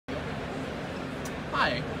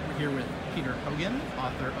Hi, we're here with Peter Hogan,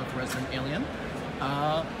 author of Resident Alien.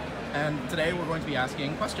 And today we're going to be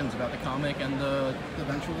asking questions about the comic and the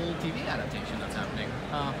eventual TV adaptation that's happening.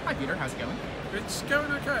 Hi Peter, how's it going? It's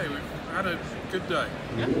going okay. We've had a good day.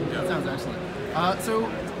 Yeah, that sounds excellent. So,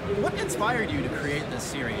 what inspired you to create this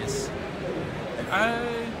series?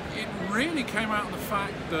 It really came out of the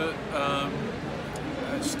fact that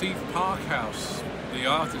Steve Parkhouse, the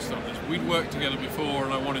artist on this, we'd worked together before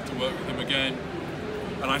and I wanted to work with him again.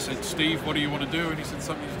 And I said, Steve, what do you want to do? And he said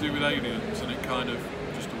something to do with aliens, and it kind of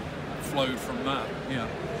just flowed from that. Yeah.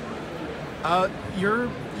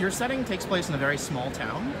 Your setting takes place in a very small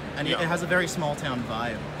town, and it has a very small town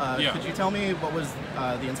vibe. Could you tell me what was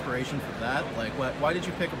the inspiration for that? Like, why did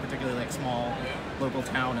you pick a particularly small local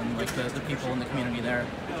town and the people in the community there?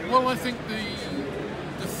 Well, I think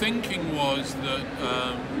the thinking was that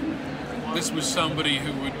this was somebody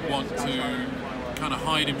who would want to kind of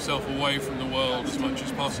hide himself away from the world as much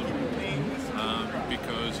as possible,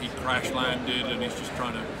 because he crash landed and he's just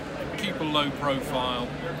trying to keep a low profile.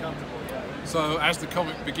 So as the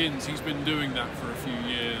comic begins, he's been doing that for a few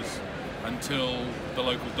years until the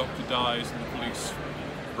local doctor dies and the police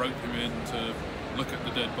rope him in to look at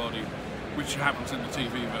the dead body, which happens in the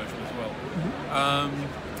TV version as well.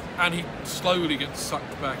 And he slowly gets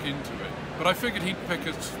sucked back into it. But I figured he'd pick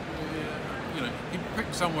he'd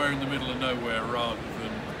pick somewhere in the middle of nowhere rather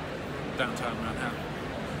than downtown Manhattan.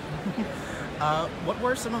 What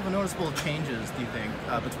were some of the noticeable changes, do you think,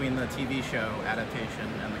 between the TV show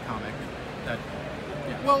adaptation and the comic?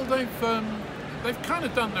 Well, they've kind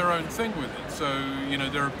of done their own thing with it. So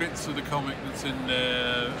there are bits of the comic that's in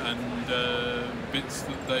there, and bits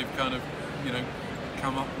that they've kind of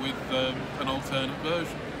come up with an alternate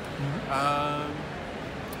version.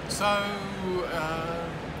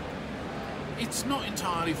 It's not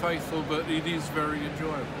entirely faithful, but it is very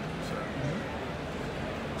enjoyable.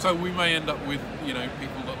 So we may end up with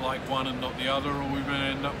people that like one and not the other, or we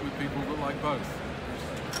may end up with people that like both.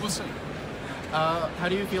 We'll see. How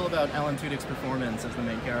do you feel about Alan Tudyk's performance as the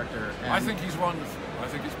main character? I think he's wonderful. I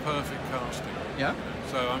think it's perfect casting. Yeah?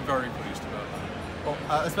 So I'm very pleased about that.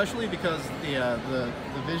 Well, especially because the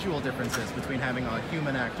visual differences between having a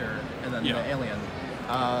human actor and then the alien.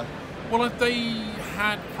 Well, they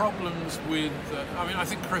had problems with. I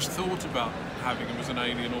think Chris thought about having him as an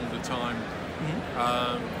alien all the time,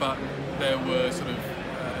 but there were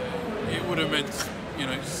it would have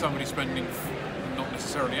meant somebody spending, not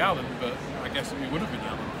necessarily Alan, but I guess it would have been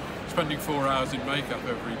Alan, spending 4 hours in makeup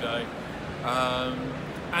every day,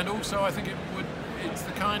 and also I think it's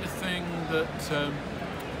the kind of thing that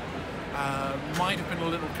might have been a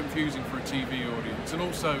little confusing for a TV audience, and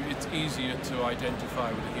also it's easier to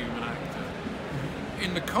identify with a human actor.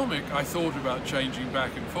 In the comic, I thought about changing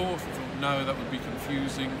back and forth. I thought, no, that would be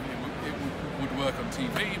confusing. It would work on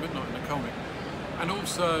TV, but not in the comic. And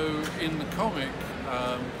also, in the comic,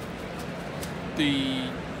 the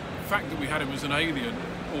fact that we had him as an alien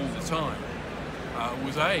all the time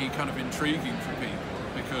was kind of intriguing for people,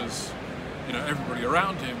 because everybody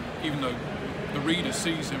around him, even though the reader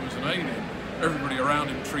sees him as an alien, everybody around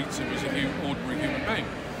him treats him as an ordinary human being.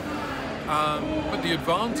 But the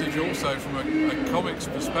advantage also from a comics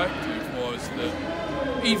perspective was that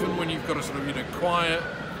even when you've got a quiet,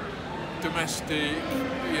 domestic,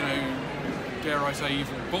 dare I say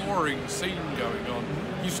even boring scene going on,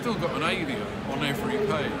 you've still got an alien on every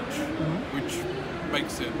page, which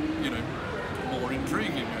makes it, more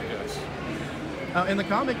intriguing, I guess. In the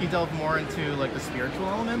comic, you delve more into the spiritual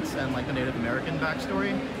elements and the Native American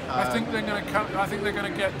backstory. I think they're going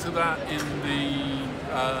to get to that in the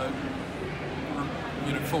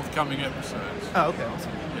forthcoming episodes. Oh, okay,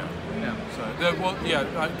 awesome. Yeah. So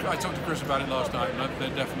I talked to Chris about it last night, and there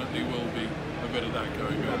definitely will be a bit of that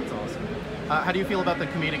going on. That's awesome. How do you feel about the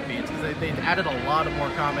comedic beats? Because they've added a lot of more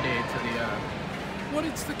comedy to the. Well,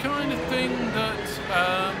 it's the kind of thing that.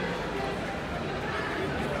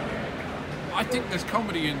 I think there's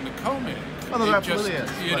comedy in the comic. Well, there absolutely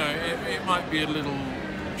is. It might be a little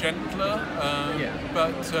gentler,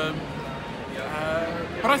 but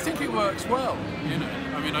I think it works well.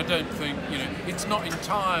 I don't think it's not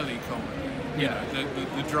entirely comedy.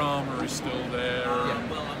 The drama is still there.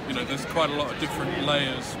 There's quite a lot of different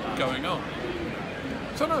layers going on.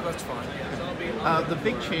 So no, that's fine. The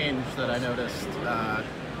big change that I noticed,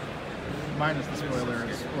 minus the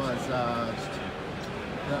spoilers, was.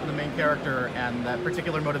 The main character and that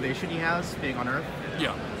particular motivation he has, being on Earth.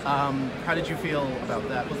 Yeah. How did you feel about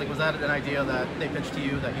that? Was that an idea that they pitched to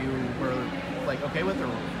you that you were okay with, or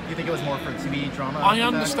do you think it was more for TV drama? I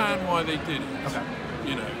understand why they did it. Okay.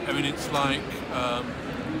 It's like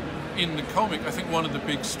in the comic, I think one of the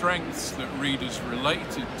big strengths that readers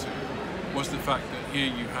related to was the fact that here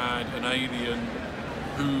you had an alien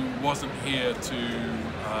who wasn't here to,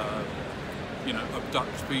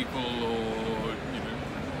 abduct people or,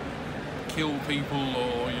 kill people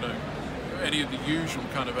or, any of the usual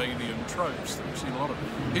kind of alien tropes that we've seen a lot of.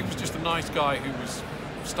 He was just a nice guy who was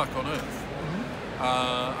stuck on Earth.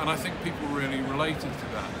 And I think people really related to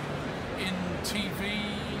that. In TV,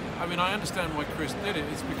 I mean, I understand why Chris did it.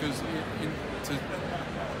 It's because to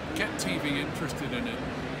get TV interested in it,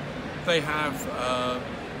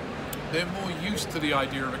 they're more used to the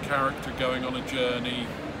idea of a character going on a journey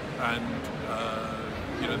and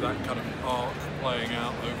that kind of arc playing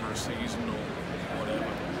out over a season or whatever.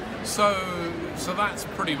 So that's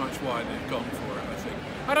pretty much why they've gone for it, I think.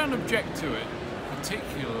 I don't object to it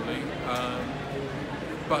particularly,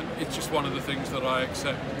 but it's just one of the things that I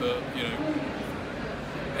accept that,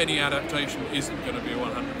 any adaptation isn't going to be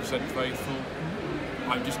 100% faithful.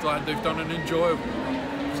 I'm just glad they've done an enjoyable one.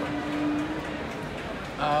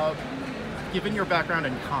 So. Given your background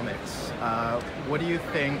in comics, what do you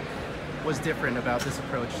think was different about this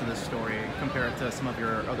approach to this story compared to some of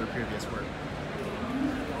your other previous work?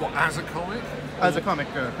 Well, as a comic? As a comic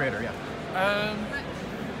creator, yeah.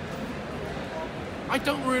 I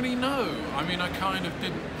don't really know. I mean, I kind of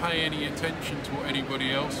didn't pay any attention to what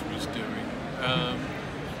anybody else was doing.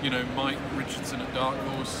 Mike Richardson at Dark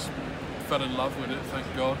Horse fell in love with it, thank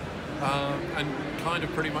God, and kind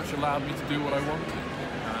of pretty much allowed me to do what I wanted.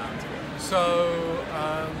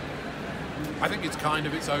 I think it's kind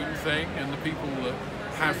of its own thing, and the people that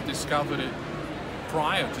have discovered it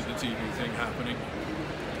prior to the TV thing happening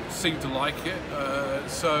seem to like it.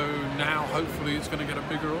 So now, hopefully, it's going to get a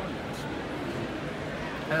bigger audience.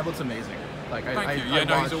 And it looks amazing. Like Thank you.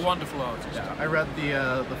 Yeah, he's a wonderful artist. Yeah, I read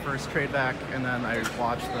the first trade back, and then I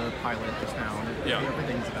watched the pilot just now, and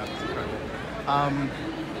everything's about it. It's incredible.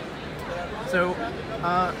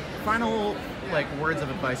 Final words of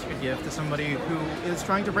advice you could give to somebody who is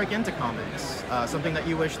trying to break into comics, something that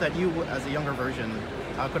you wish that you, as a younger version,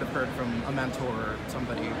 could have heard from a mentor or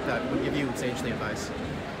somebody that would give you sagely advice.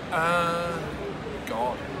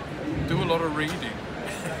 God, do a lot of reading.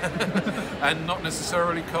 And not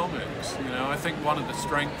necessarily comics. I think one of the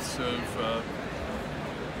strengths of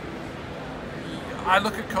I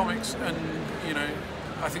look at comics and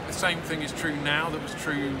I think the same thing is true now that was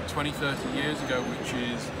true 20, 30 years ago, which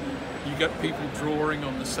is you get people drawing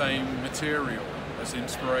on the same material as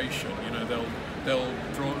inspiration. They'll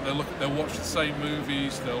watch the same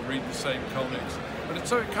movies, they'll read the same comics, but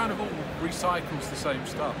so it kind of all recycles the same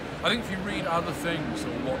stuff. I think if you read other things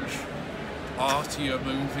or watch artier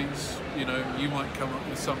movies, you might come up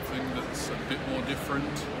with something that's a bit more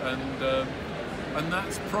different, and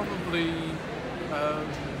that's probably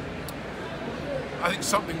I think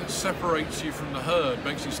something that separates you from the herd,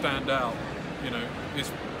 makes you stand out,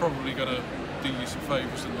 is probably going to do you some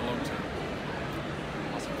favours in the long term.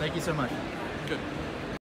 Awesome. Thank you so much. Good.